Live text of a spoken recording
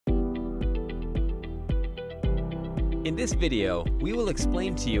In this video, we will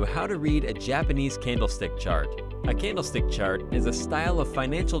explain to you how to read a Japanese candlestick chart. A candlestick chart is a style of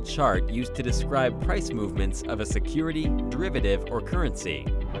financial chart used to describe price movements of a security, derivative, or currency.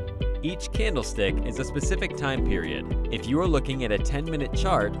 Each candlestick is a specific time period. If you are looking at a 10-minute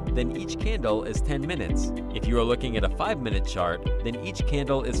chart, then each candle is 10 minutes. If you are looking at a 5-minute chart, then each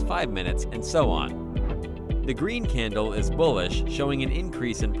candle is 5 minutes, and so on. The green candle is bullish, showing an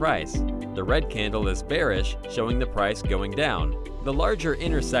increase in price. The red candle is bearish, showing the price going down. The larger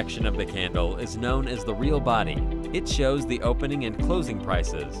intersection of the candle is known as the real body. It shows the opening and closing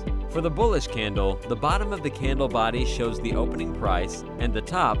prices. For the bullish candle, the bottom of the candle body shows the opening price and the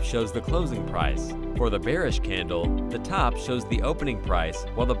top shows the closing price. For the bearish candle, the top shows the opening price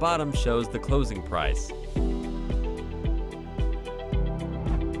while the bottom shows the closing price.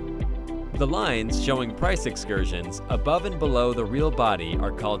 The lines showing price excursions above and below the real body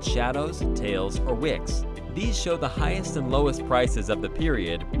are called shadows, tails, or wicks. These show the highest and lowest prices of the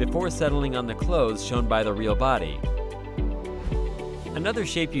period before settling on the close shown by the real body. Another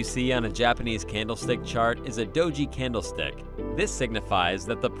shape you see on a Japanese candlestick chart is a doji candlestick. This signifies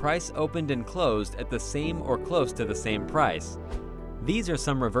that the price opened and closed at the same or close to the same price. These are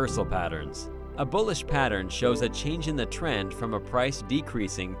some reversal patterns. A bullish pattern shows a change in the trend from a price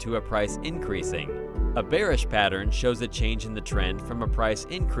decreasing to a price increasing. A bearish pattern shows a change in the trend from a price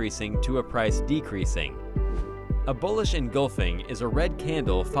increasing to a price decreasing. A bullish engulfing is a red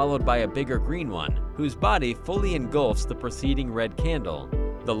candle followed by a bigger green one, whose body fully engulfs the preceding red candle.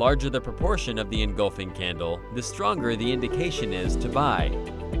 The larger the proportion of the engulfing candle, the stronger the indication is to buy.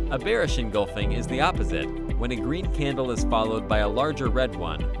 A bearish engulfing is the opposite, when a green candle is followed by a larger red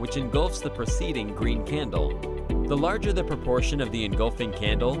one, which engulfs the preceding green candle. The larger the proportion of the engulfing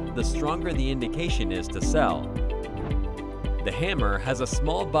candle, the stronger the indication is to sell. The hammer has a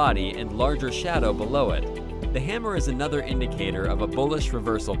small body and larger shadow below it. The hammer is another indicator of a bullish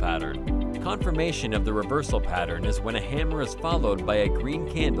reversal pattern. Confirmation of the reversal pattern is when a hammer is followed by a green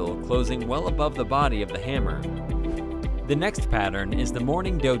candle closing well above the body of the hammer. The next pattern is the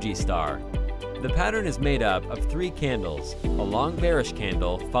morning doji star. The pattern is made up of 3 candles, a long bearish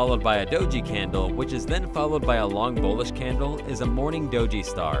candle followed by a doji candle, which is then followed by a long bullish candle, is a morning doji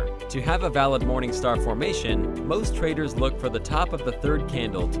star. To have a valid morning star formation, most traders look for the top of the 3rd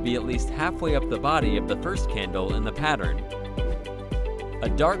candle to be at least halfway up the body of the 1st candle in the pattern. A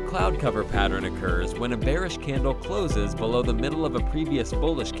dark cloud cover pattern occurs when a bearish candle closes below the middle of a previous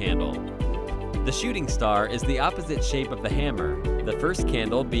bullish candle. The shooting star is the opposite shape of the hammer. The first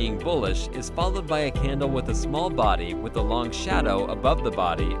candle, being bullish, is followed by a candle with a small body with a long shadow above the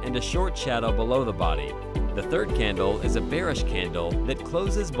body and a short shadow below the body. The third candle is a bearish candle that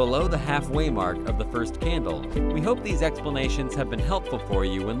closes below the halfway mark of the first candle. We hope these explanations have been helpful for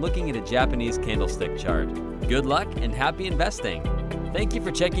you when looking at a Japanese candlestick chart. Good luck and happy investing! Thank you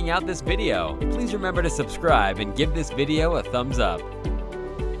for checking out this video. Please remember to subscribe and give this video a thumbs up.